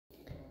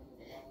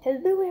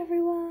Hello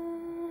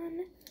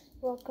everyone!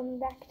 Welcome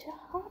back to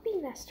Hobby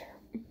Master.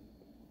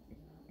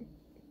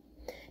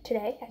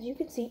 Today, as you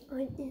can see,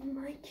 I'm in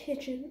my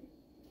kitchen.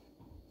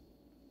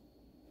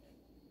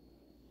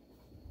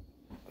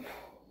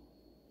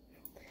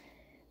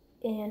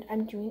 And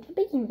I'm doing a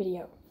baking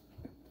video.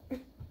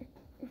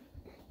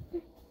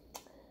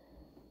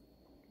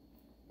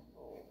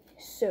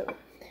 So,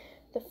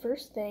 the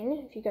first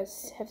thing, if you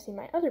guys have seen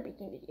my other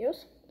baking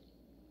videos,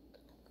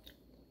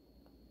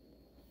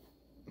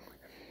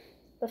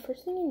 the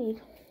first thing you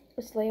need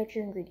is to lay out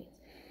your ingredients.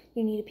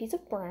 You need a piece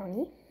of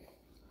brownie,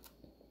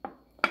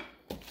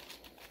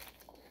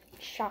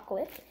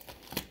 chocolate,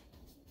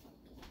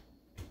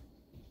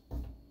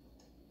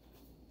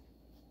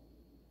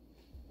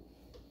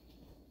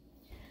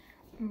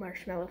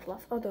 marshmallow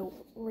fluff, although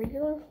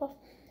regular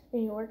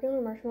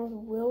marshmallows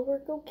will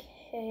work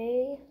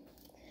okay,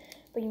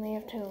 but you may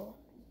have to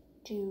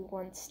do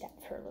one step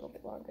for a little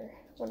bit longer,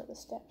 one of the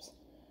steps.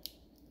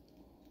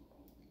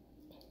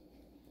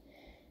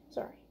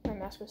 Sorry, my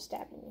mask was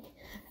stabbing me.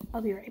 I'll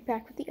be right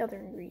back with the other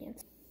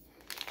ingredients.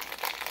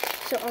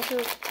 So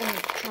also,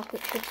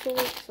 chocolate chips will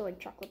work, so like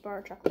chocolate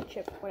bar, chocolate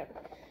chip, whatever.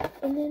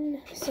 And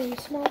then some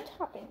small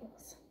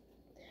toppings.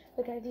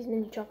 Like I have these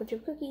mini chocolate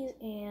chip cookies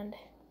and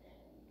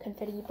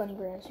confetti bunny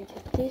brownies. So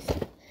this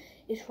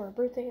is for a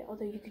birthday,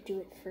 although you could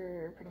do it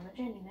for pretty much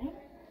anything.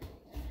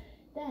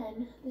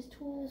 Then, this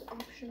tool is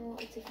optional.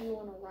 It's if you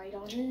want to write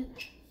on it.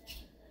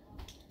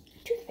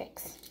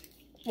 Toothpicks.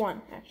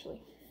 One,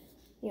 actually.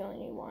 You only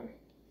need one.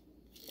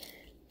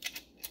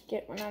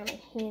 Get one out of my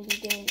handy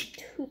dandy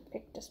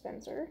toothpick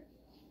dispenser.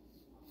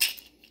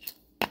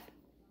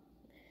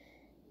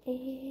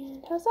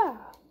 And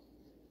huzzah!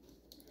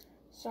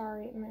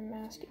 Sorry, my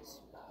mask is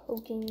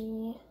poking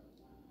me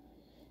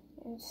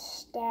and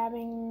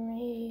stabbing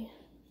me.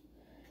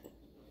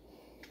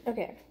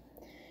 Okay.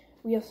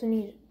 We also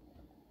need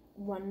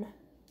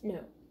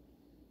no.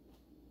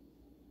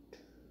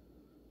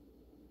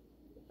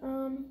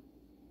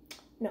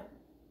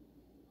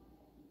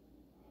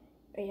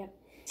 Oh yeah,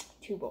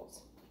 2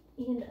 bowls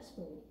and a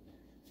spoon.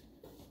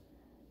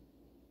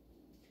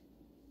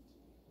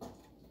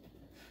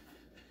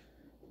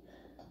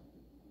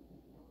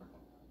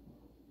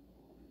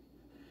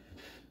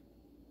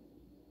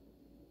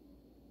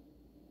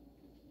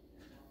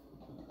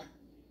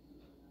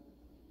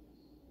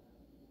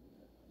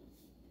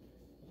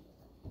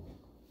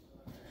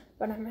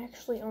 But I'm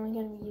actually only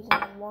going to be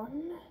using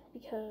one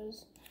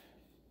because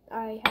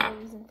I have a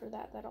reason for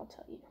that I'll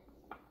tell you.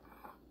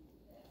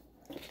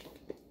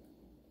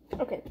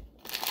 Okay,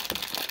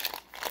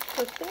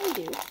 first thing we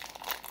do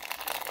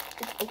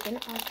is open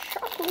our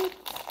chocolate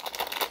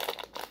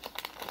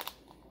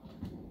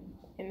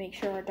and make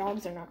sure our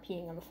dogs are not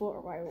peeing on the floor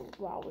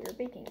while we're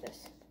baking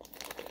this.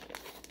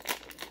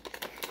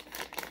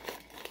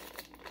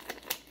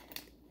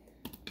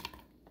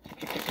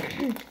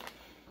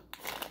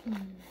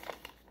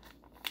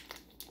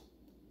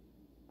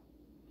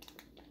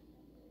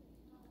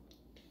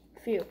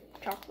 Few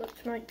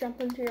chocolates might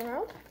jump into your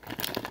mouth.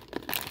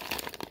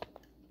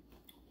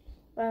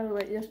 By the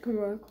way, this can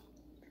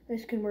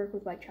work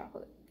with white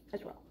chocolate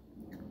as well.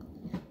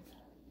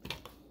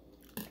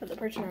 But the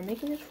person I'm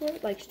making this for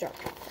likes dark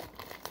chocolate.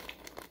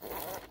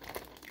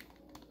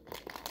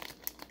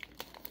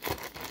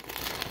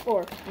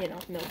 Or,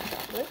 milk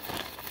chocolate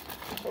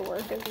will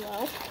work as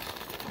well.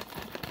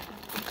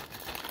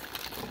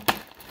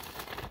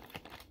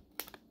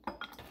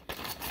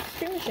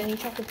 Pretty much any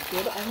chocolate's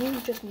good. All you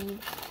just need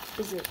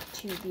is it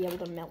to be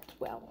able to melt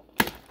well.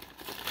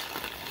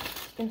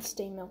 And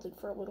stay melted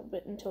for a little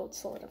bit until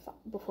it's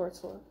before it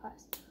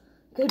solidifies.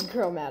 Good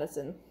girl,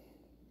 Madison.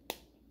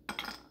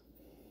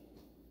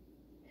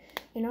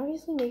 And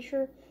obviously make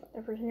sure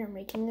the person you're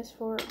making this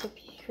for, the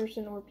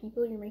person or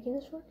people you're making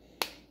this for,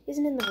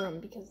 isn't in the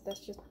room, because that's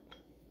just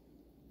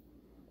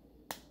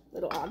a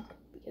little odd,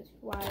 because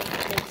why would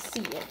they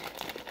see it?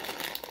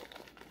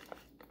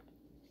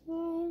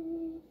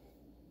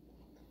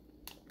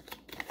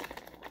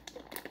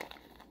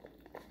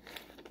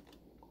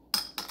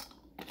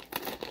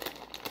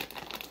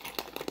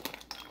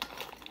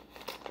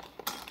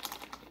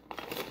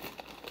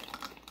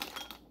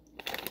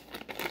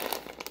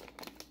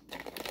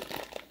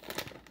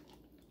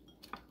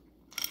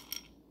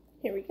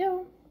 Here we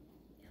go.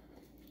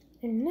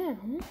 And now,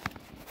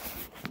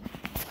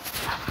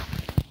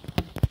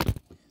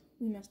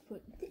 we must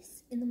put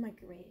this in the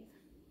microwave.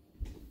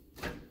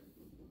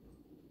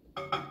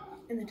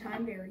 And the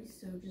time varies,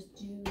 so just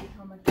do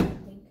how much you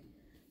think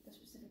the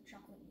specific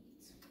chocolate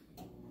needs.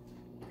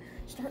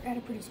 Start at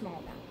a pretty small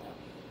amount, though.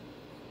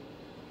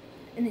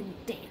 And then you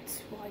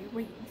dance while you're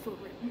waiting for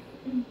it.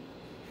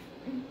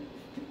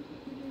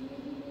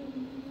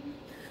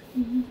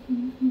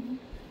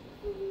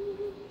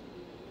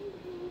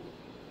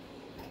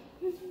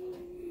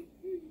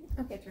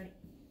 Okay, it's ready.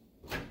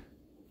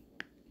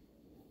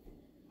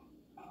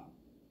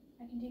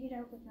 I can take it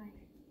out with my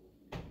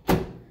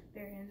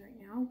bare hands right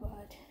now,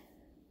 but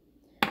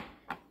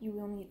you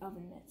will need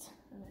oven mitts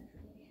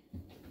eventually.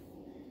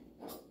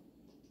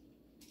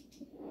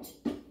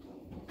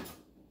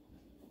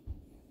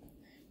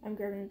 I'm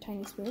grabbing a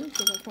tiny spoon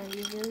because I find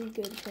it very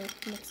good for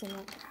mixing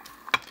up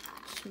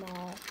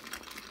small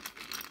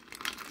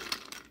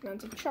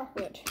amounts of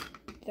chocolate.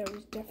 There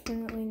was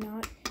definitely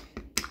not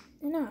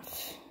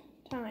enough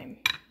time.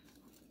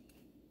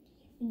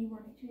 And you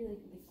want it to be like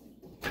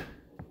liquid.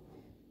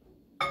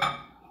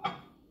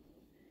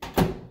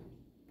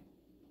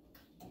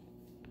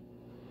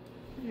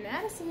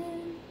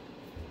 Madison!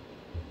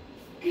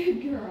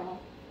 Good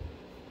girl.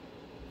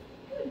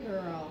 Good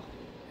girl.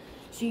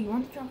 So you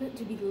want the chocolate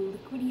to be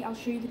liquidy. I'll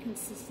show you the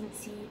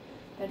consistency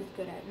that it's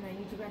good at. And I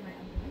need to grab my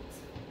oven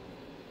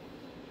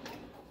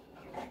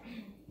mitts.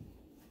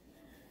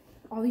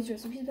 All these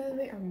recipes, by the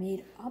way, are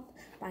made up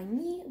by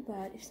me.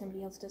 But if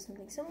somebody else does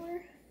something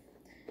similar,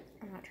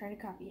 I'm not trying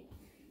to copy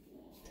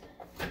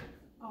it.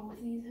 All of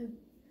these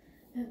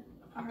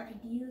are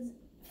ideas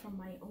from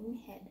my own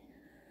head.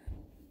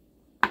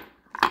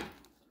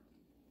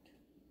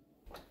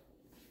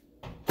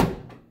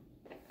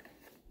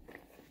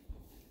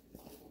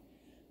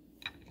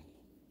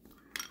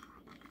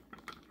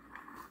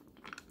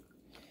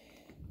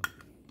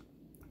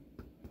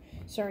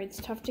 Sorry, it's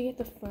tough to get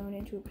the phone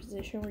into a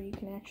position where you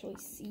can actually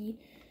see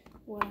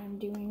what I'm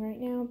doing right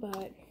now,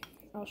 but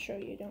I'll show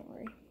you, don't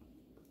worry.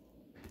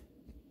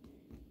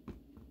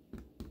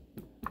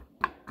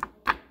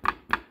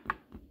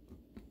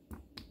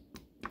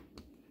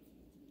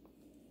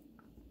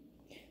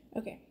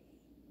 Okay,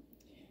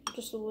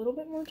 just a little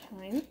bit more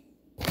time.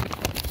 A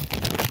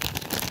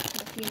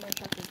few more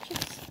chocolate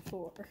chips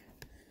for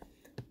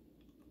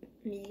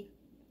me.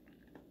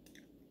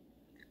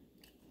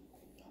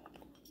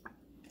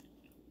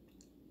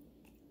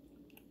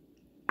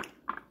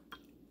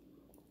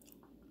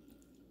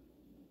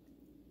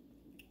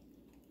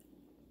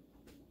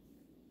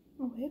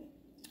 Okay,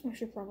 I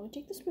should probably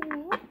take the spoon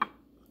out.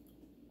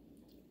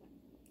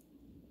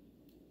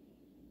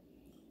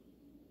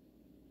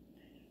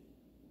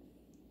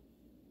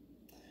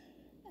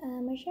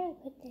 Where should I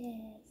put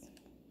this?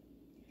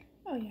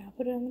 Oh yeah, I'll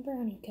put it on the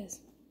brownie because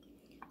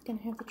it's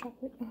gonna have the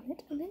chocolate on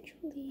it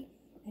eventually.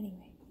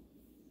 Anyway.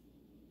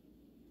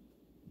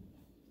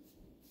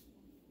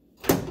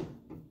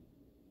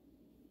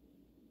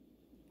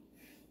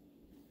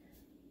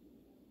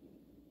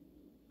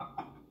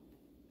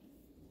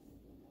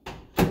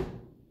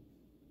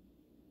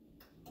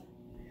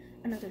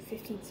 Another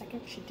 15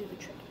 seconds should do the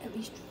trick, at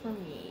least for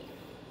me.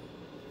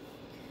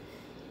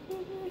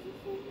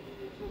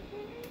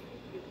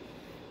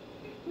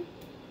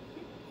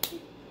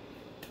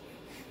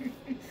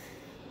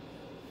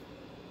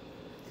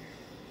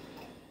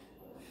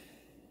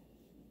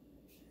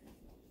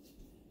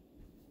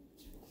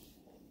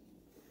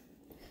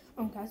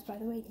 Oh guys, by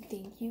the way,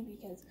 thank you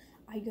because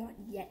I got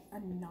yet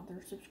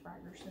another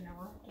subscriber, so now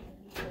we're up to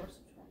 94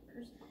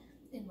 subscribers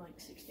in like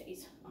 6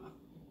 days.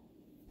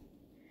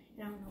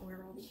 And I don't know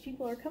where all these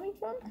people are coming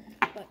from,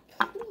 but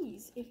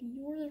please, if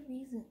you're the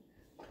reason,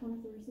 one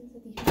of the reasons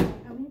that these people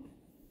are coming,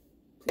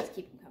 please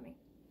keep them coming.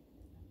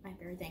 I'm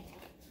very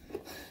thankful.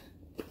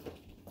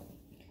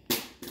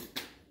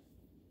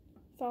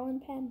 Fallen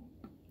pen.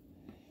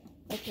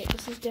 Okay,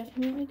 this is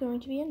definitely going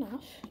to be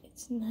enough.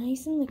 It's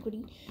nice and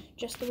liquidy,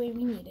 just the way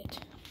we need it.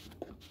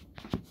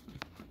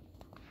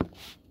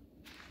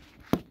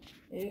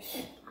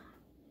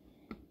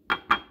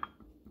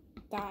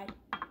 Die.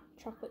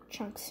 Chocolate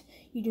chunks.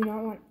 You do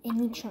not want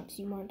any chunks.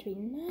 You want it to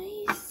be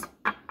nice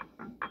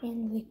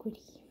and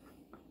liquidy.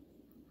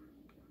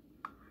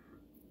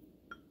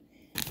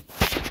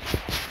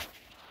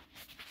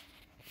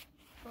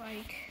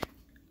 Like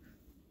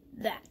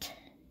that.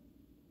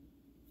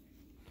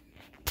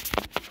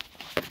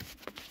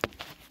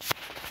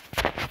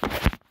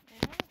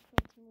 Now,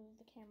 let's move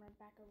the camera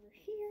back over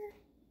here.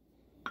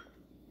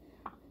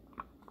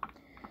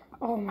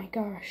 Oh my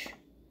gosh.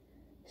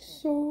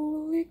 So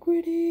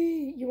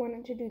liquidy. You want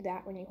it to do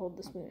that when you hold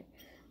the spoon,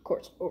 of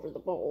course, over the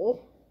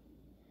bowl,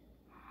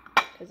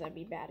 because that'd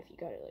be bad if you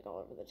got it like all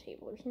over the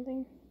table or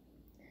something.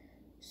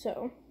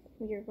 So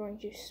we are going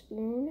to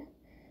spoon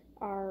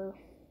our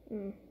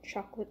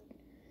chocolate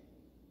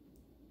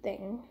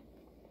thing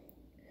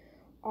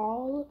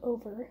all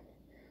over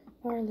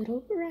our little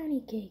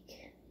brownie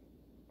cake,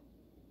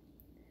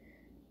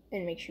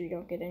 and make sure you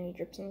don't get any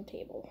drips on the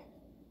table.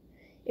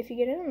 If you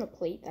get it on the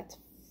plate, that's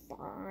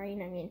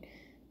fine. I mean,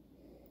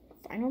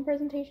 final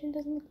presentation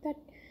doesn't look that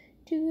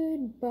too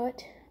good,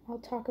 but I'll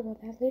talk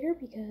about that later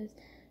because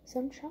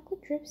some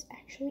chocolate drips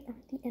actually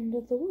aren't the end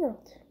of the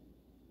world.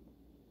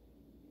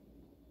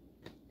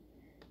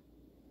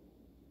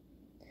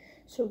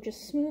 So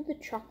just smooth the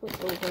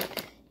chocolate over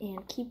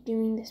and keep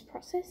doing this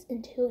process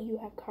until you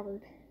have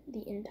covered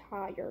the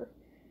entire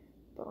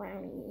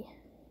brownie.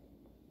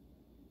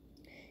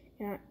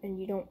 And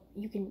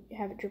you can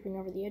have it dripping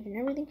over the edge and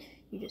everything.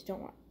 You just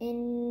don't want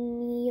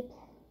any,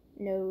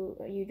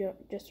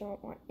 just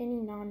don't want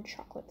any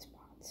non-chocolate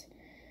spots.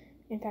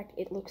 In fact,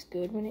 it looks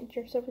good when it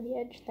drips over the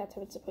edge. That's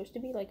how it's supposed to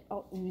be, like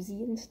all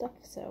oozy and stuff,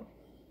 so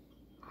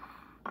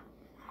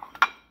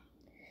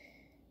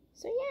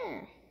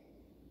yeah.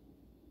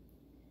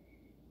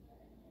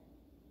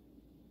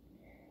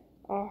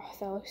 Oh,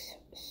 that looks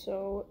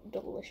so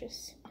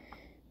delicious.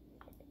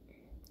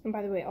 And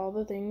by the way, all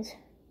the things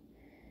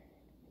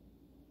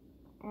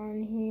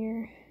on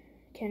here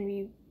can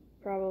be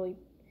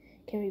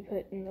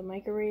put in the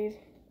microwave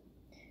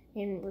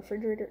and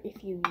refrigerator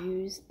if you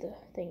use the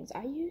things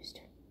I used.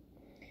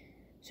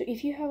 So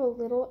if you have a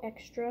little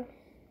extra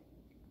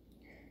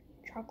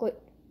chocolate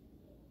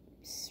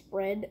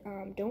spread,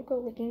 don't go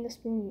licking the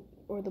spoon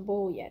or the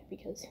bowl yet,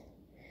 because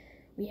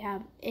we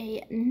have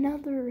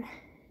another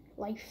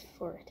life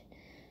for it.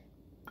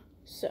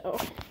 So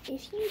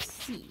if you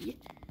see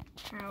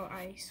how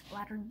I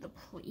splattered the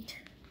plate,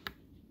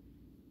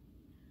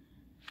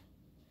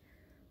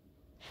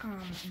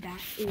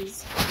 that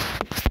is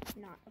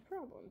not a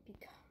problem,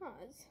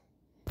 because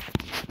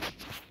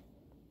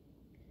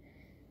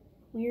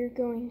we're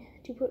going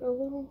to put a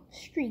little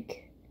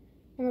streak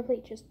on the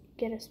plate. Just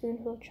get a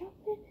spoonful of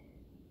chocolate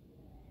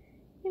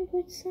and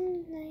put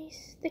some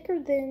nice thicker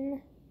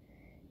than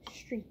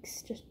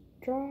streaks. Just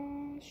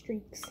draw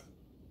streaks,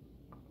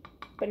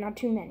 but not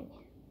too many.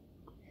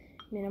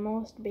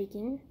 Minimalist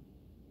baking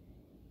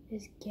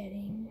is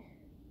getting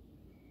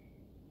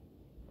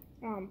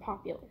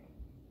popular.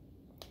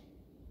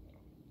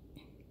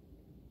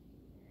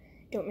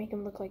 Don't make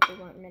them look like they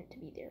weren't meant to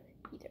be there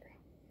either.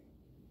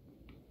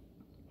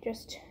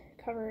 Just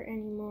cover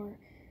any more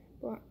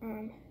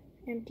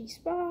empty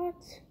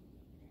spots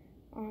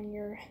on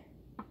your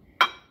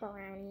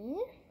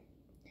brownie.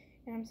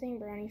 And I'm saying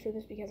brownie for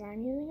this because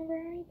I'm using a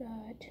brownie,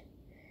 but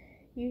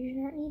you do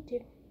not need to.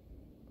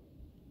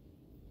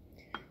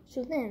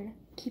 So then,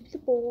 keep the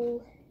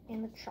bowl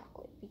and the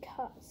chocolate,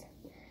 because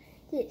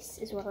this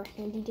is where our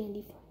handy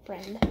dandy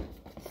friend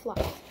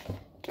Fluff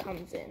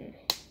comes in.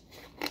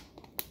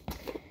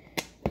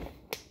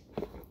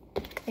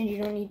 And you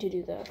don't need to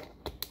do the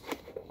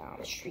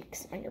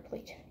streaks on your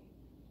plate.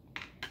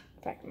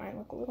 In fact, mine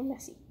look a little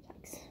messy.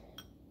 Yikes.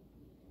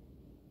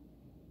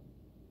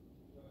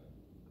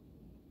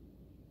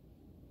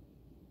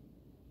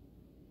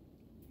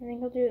 I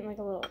think I'll do it in like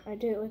a little, I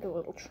did it like a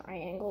little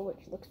triangle,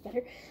 which looks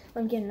better.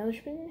 Let me get another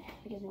spoon,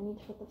 because I need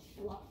to put the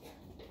fluff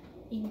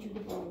into the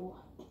bowl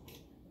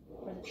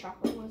where the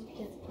chocolate was,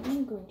 because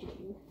I'm going to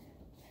do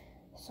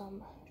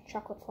some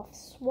chocolate fluff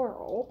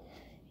swirl.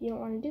 If you don't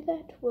want to do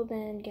that, we'll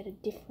then get a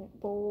different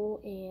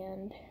bowl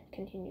and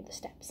continue the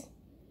steps.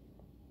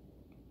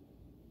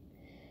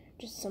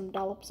 Just some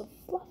dollops of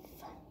fluff,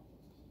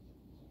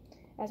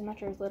 as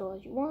much or as little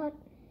as you want.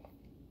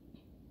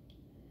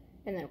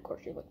 And then, of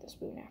course, you lick the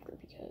spoon after,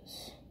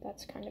 because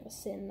that's kind of a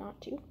sin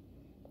not to,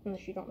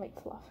 unless you don't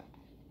like fluff.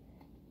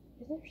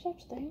 Is there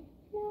such thing?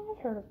 No,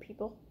 I've heard of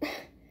people.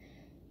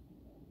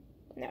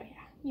 No,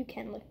 yeah, you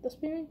can lick the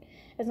spoon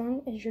as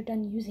long as you're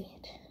done using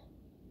it.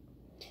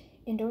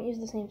 And don't use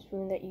the same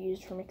spoon that you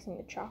used for mixing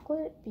the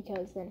chocolate,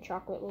 because then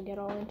chocolate will get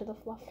all into the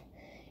fluff.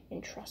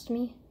 And trust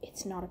me,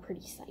 it's not a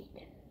pretty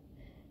sight.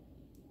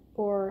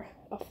 Or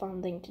a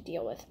fun thing to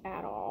deal with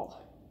at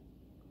all.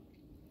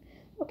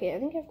 Okay, I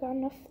think I've got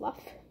enough fluff.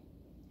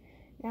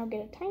 Now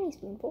get a tiny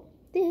spoonful.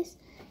 This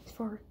is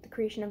for the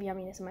creation of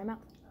yumminess in my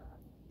mouth.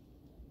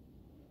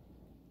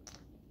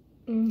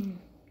 Mmm.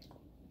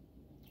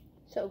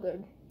 So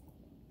good.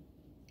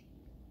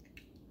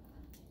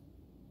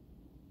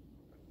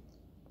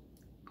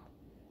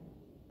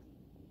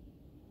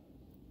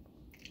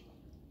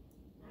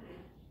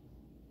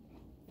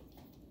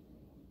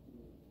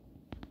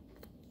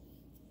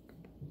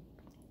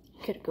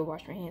 Gotta go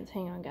wash my hands.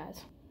 Hang on,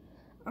 guys.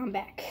 I'm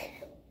back.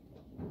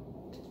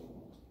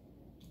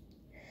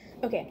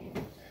 Okay,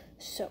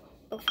 so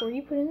before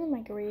you put it in the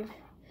microwave,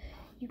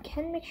 you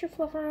can mix your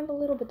fluff around a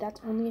little, but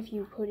that's only if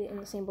you put it in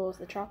the same bowl as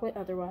the chocolate.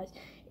 Otherwise,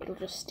 it'll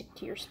just stick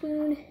to your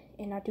spoon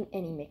and not do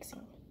any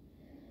mixing.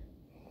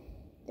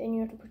 Then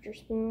you have to put your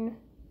spoon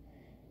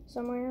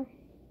somewhere.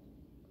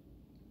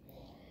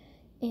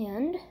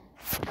 And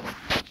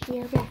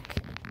we are back.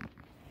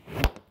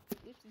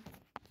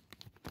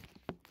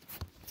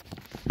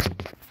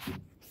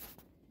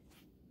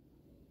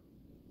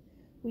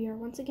 We are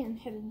once again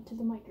headed to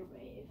the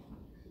microwave.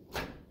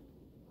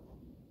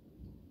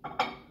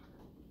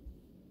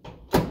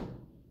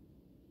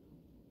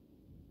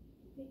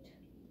 Wait.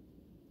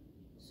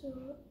 So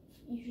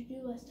you should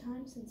do less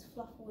time since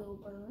fluff will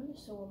burn,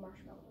 so will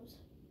marshmallows.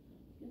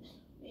 Oops,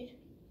 wait.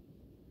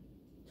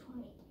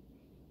 20.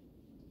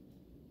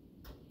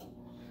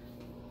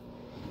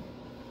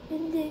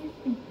 And then,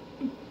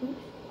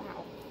 oops,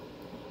 wow,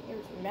 it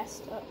was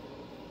messed up.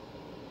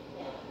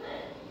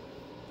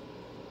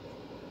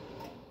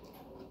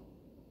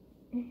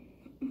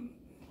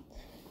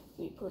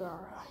 We put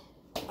our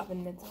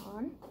oven mitts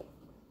on.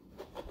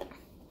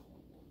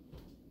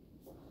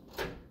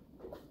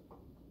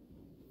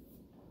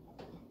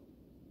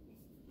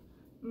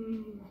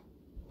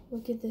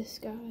 Look at this,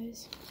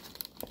 guys.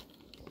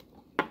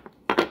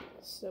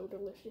 So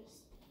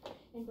delicious.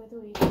 And by the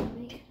way, if you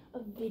make a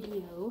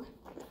video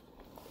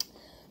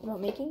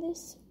about making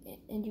this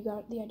and you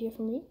got the idea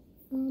from me,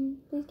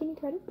 please give me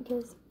credit,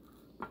 because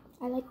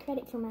I like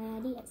credit for my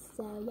ideas.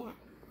 So yeah.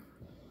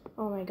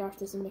 Oh my gosh,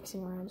 this is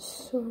mixing around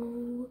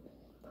so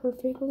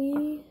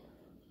perfectly.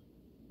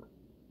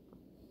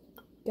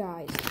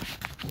 Guys,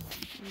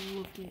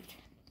 look at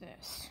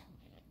this.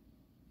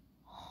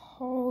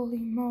 Holy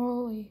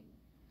moly.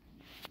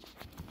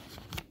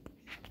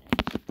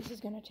 This is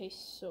gonna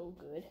taste so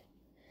good.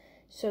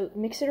 So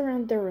mix it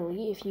around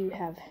thoroughly if you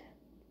have,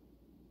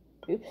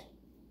 oops.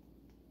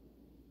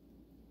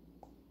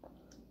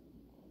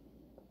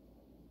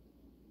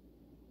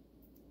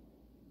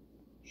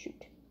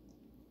 Shoot.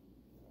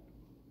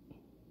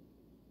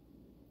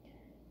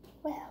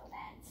 Well,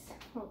 that's,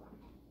 hold on.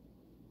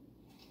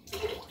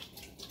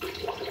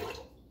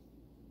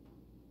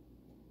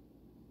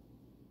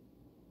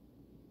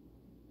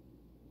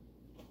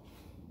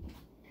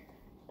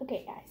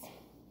 Okay, guys,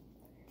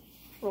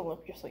 roll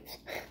up your sleeves.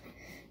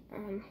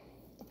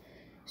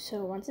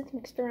 So once it's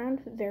mixed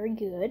around very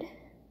good,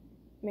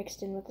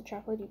 mixed in with the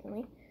chocolate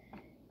evenly,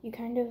 you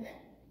kind of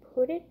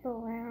put it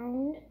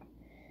around,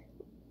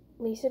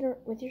 lace it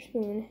with your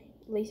spoon,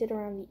 lace it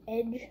around the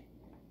edge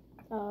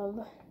of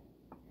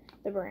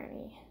the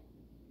brownie.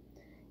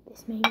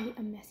 This may be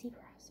a messy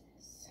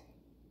process.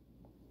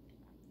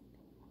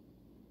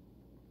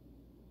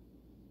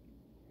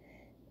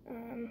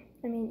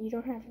 I mean, you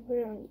don't have to put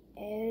it on the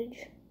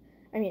edge.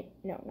 I mean,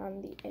 no, not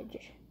on the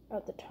edge,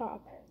 at the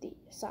top, the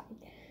side.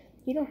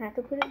 You don't have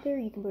to put it there.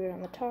 You can put it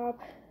on the top.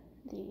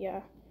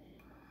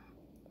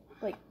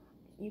 Like,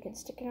 you can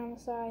stick it on the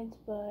sides,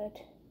 but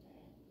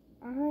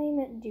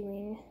I'm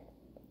doing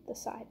the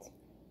sides.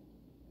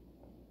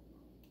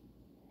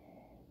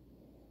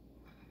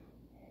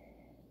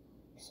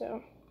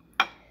 So,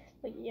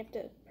 like, you have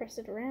to press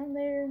it around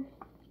there.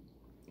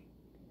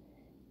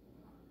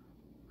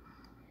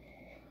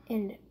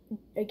 And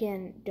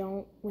again,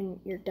 when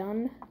you're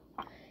done,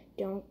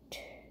 don't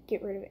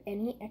get rid of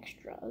any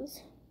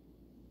extras.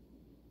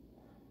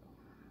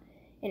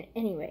 And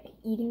anyway,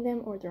 eating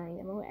them or throwing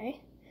them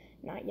away,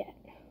 not yet.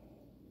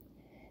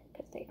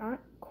 Because they aren't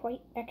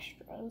quite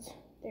extras,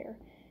 they're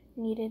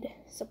needed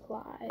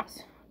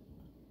supplies.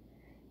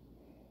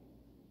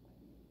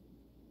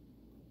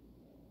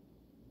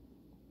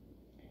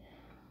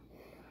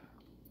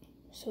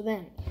 So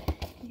then,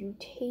 you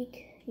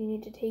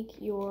need to take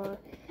your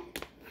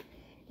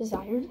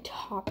desired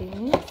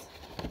toppings.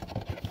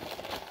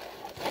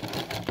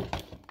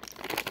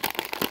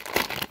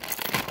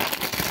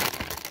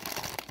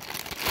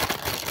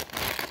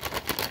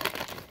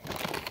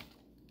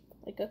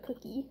 Like a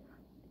cookie.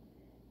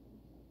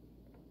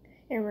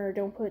 And remember,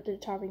 don't put the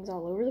toppings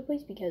all over the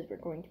place because we're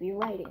going to be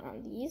writing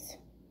on these.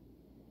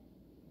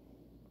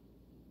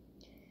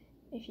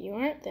 If you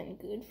aren't, then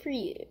good for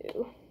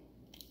you.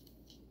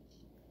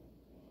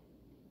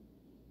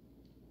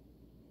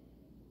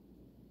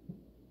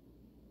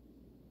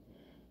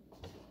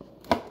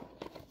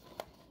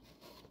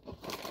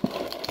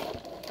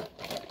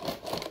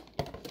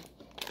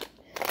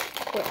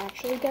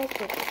 Actually, guys,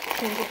 we're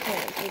changing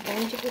plans. We're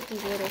going to put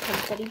these little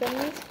confetti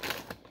bunnies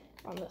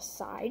on the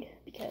side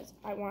because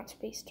I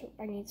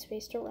need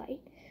space to write.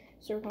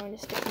 So we're going to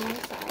stick them on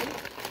the side.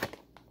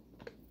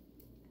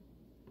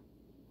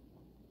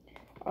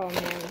 Oh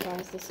man,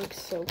 guys, this looks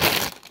so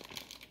good.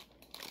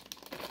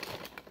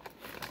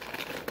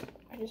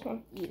 I just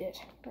want to eat it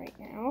right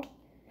now,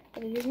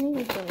 but it isn't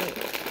even for me.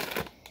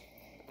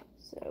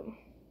 So,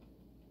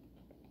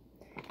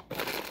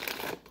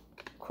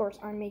 of course,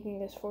 I'm making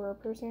this for a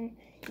person.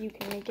 You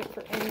can make it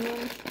for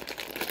anyone.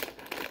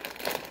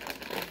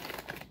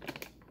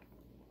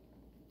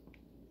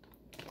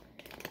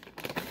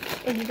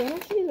 And you don't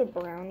have to use a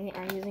brownie.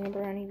 I'm using a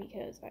brownie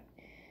because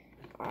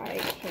I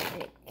can't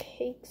make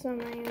cakes on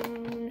my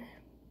own.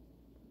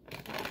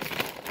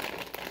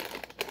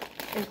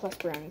 And plus,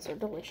 brownies are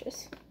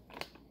delicious.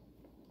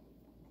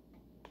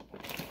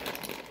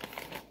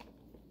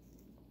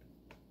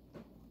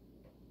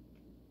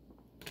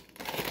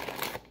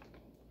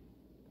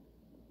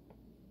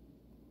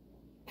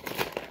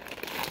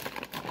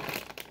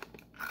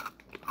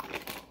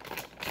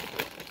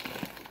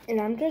 And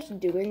I'm just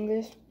doing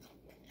this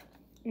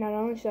not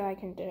only so I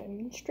can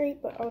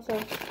demonstrate, but also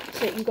so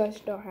that you guys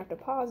don't have to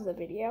pause the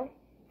video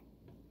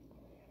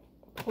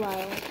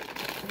while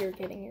you're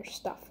getting your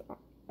stuff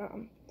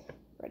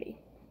ready.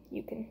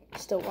 You can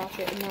still watch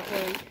it and not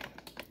worry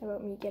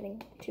about me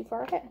getting too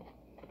far ahead.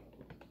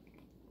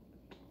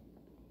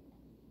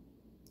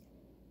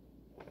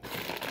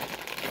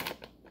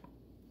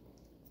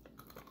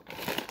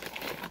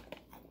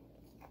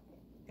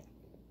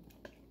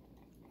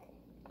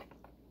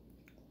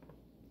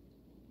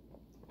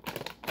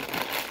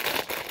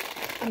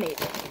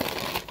 Amazing.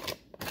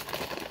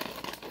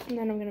 And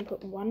then I'm going to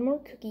put one more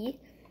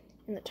cookie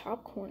in the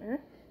top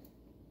corner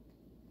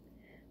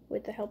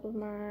with the help of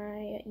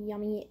my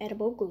yummy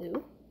edible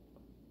glue.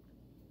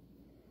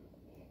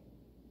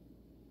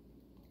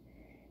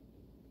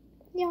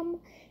 Yum.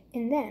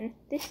 And then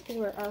this is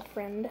where our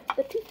friend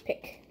the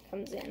toothpick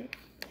comes in.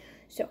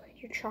 So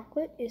your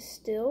chocolate is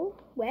still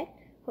wet,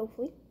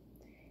 hopefully,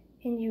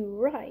 and you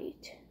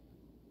write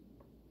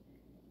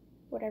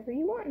whatever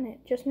you want in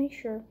it. Just make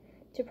sure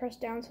to press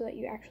down so that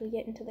you actually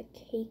get into the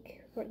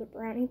cake or the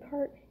brownie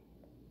part.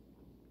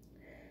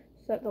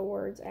 so that the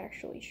words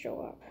actually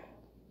show up.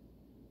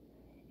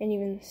 And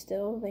even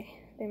still,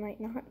 they might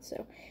not,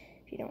 so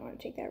if you don't want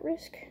to take that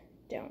risk,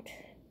 don't.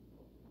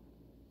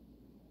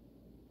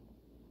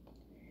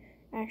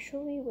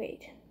 Actually,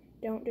 wait.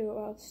 Don't do it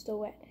while it's still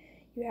wet.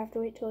 You have to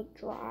wait till it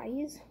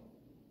dries.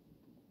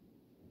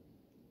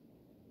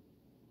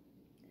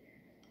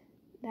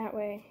 That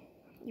way,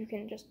 you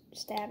can just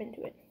stab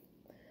into it.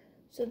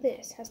 So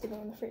this has to go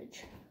in the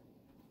fridge.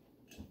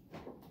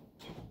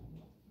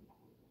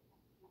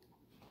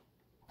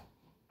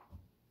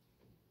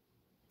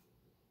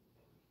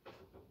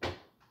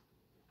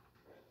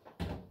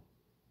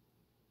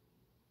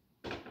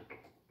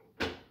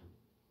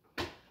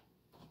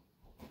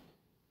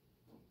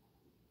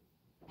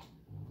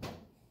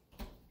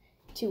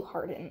 To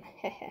harden.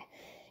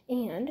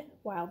 And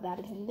while that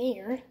is in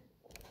there,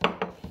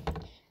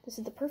 this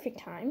is the perfect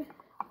time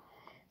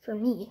for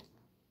me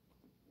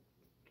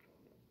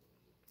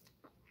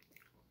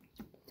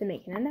to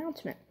make an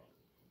announcement.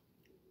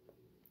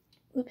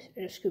 Oops, I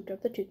just scooped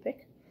up the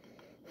toothpick.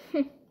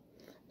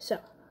 So,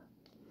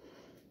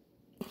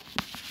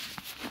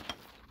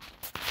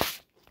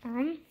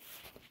 on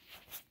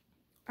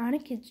a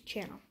kid's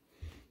channel,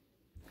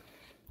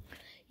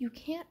 you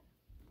can't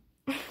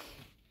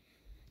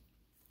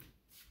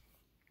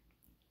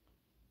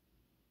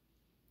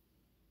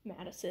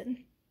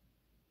Madison,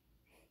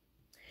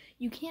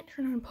 you can't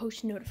turn on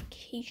post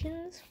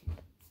notifications,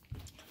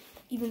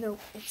 even though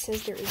it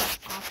says there is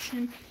an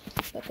option,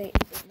 but it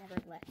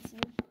never lets you.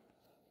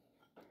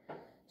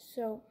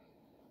 So,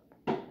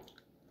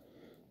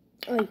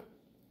 like,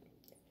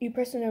 you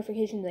press the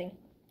notification thing,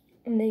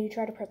 and then you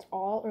try to press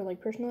all, or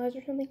like personalize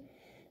or something,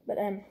 but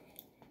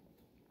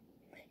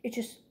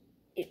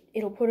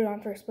it'll put it on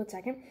for a split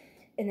second,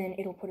 and then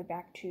it'll put it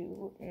back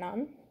to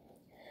none.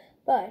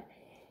 But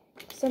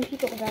some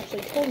people have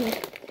actually told me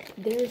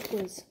theirs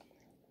was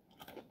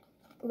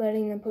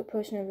letting them put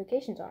post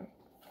notifications on.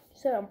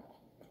 So,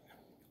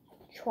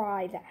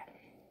 try that.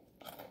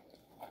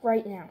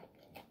 Right now.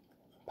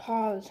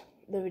 Pause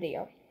the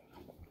video.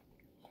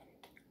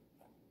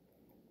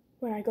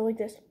 When I go like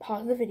this,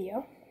 pause the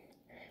video.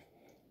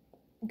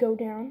 Go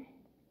down.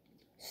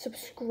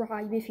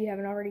 Subscribe if you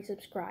haven't already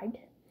subscribed.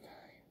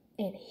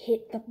 And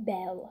hit the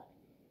bell.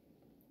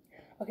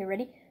 Okay,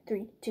 ready?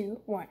 3,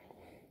 2, 1.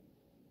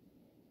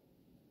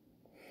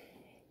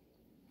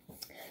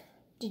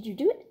 Did you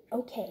do it?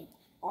 Okay,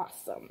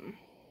 awesome.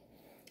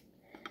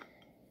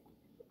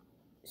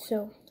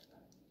 So,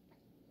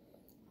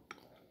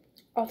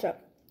 also,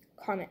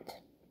 comment.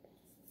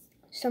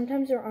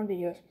 Sometimes they're on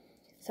videos,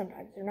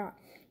 sometimes they're not.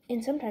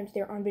 And sometimes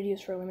they're on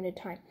videos for a limited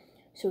time.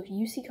 So if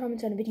you see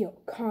comments on a video,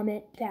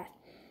 comment that.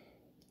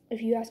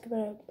 If you ask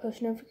about a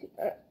post notification,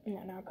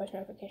 no, not a post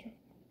notification,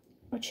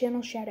 a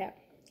channel shout out,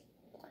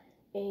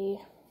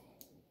 if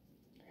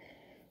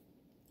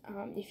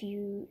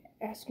you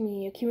ask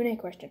me a Q&A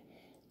question,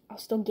 I'll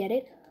still get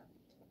it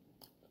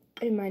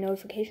in my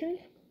notifications,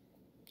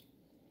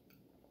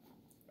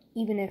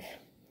 even if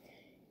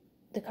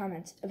the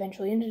comments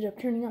eventually ended up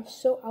turning off.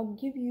 So I'll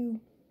give you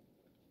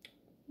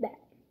that.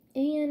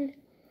 And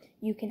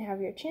you can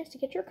have your chance to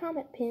get your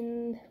comment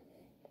pinned.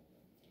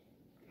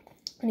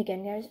 And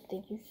again, guys,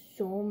 thank you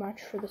so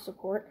much for the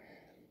support.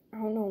 I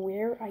don't know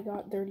where I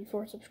got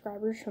 34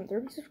 subscribers from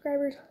 30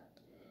 subscribers,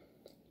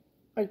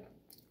 like,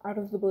 out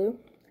of the blue,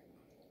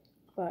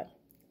 but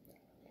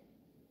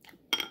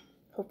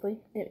hopefully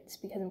it's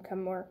because I'm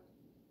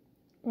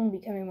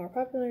becoming more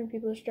popular and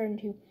people are starting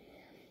to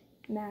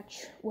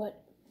match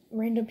what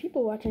random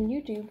people watch on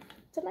YouTube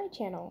to my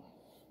channel.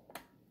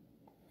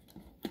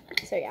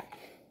 So yeah.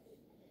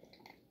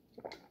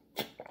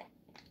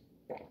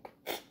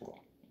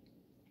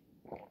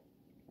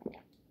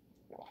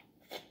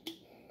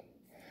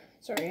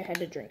 Sorry, I had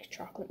to drink.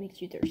 Chocolate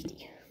makes you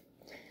thirsty.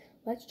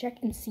 Let's check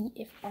and see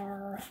if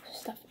our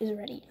stuff is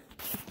ready.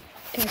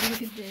 Okay,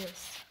 look at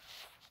this.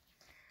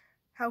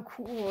 How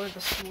cool are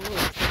the swirls?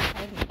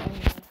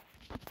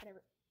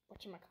 Whatever,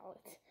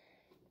 whatchamacallit.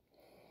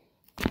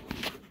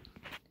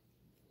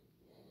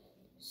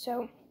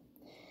 So,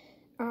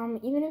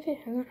 even if it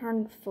hasn't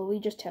hardened fully,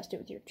 just test it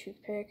with your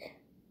toothpick.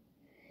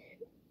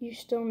 You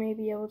still may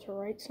be able to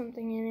write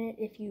something in it.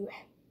 If you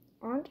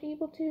aren't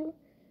able to,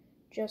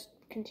 just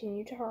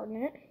continue to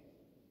harden it.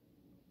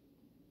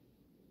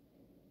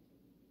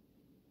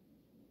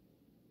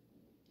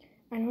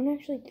 I don't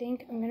actually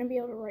think I'm going to be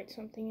able to write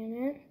something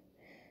in it.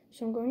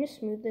 So I'm going to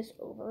smooth this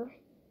over.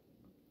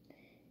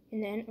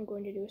 And then I'm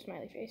going to do a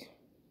smiley face.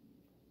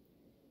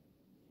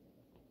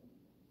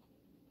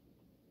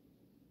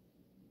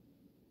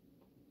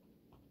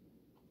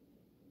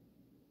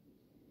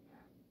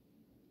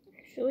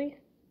 Actually,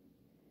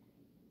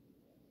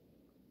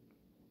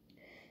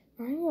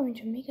 I'm going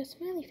to make a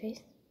smiley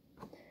face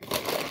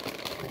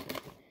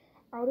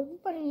out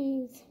of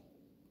bunnies.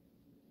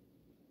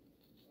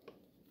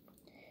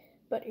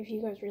 But if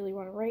you guys really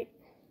want to write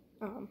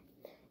on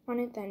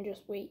it, then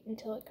just wait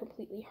until it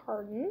completely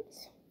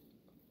hardens.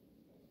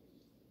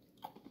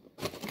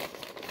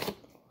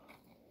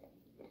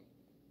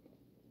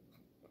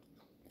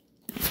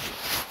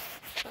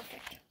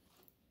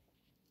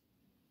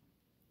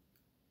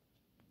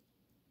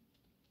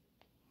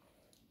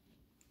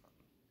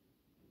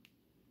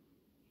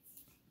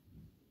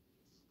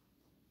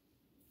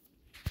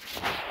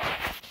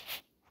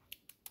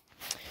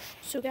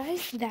 So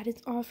guys, that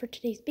is all for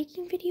today's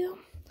baking video.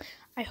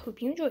 I hope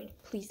you enjoyed.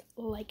 Please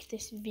like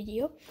this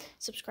video,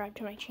 subscribe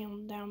to my channel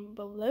down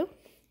below,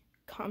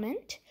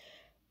 comment,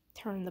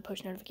 turn the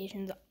push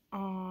notifications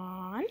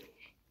on,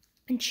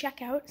 and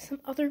check out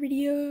some other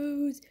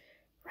videos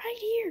right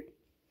here.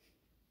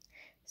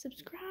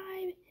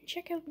 Subscribe and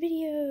check out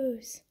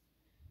videos.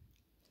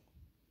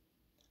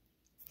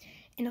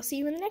 And I'll see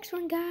you in the next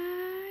one,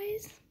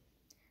 guys.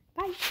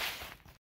 Bye.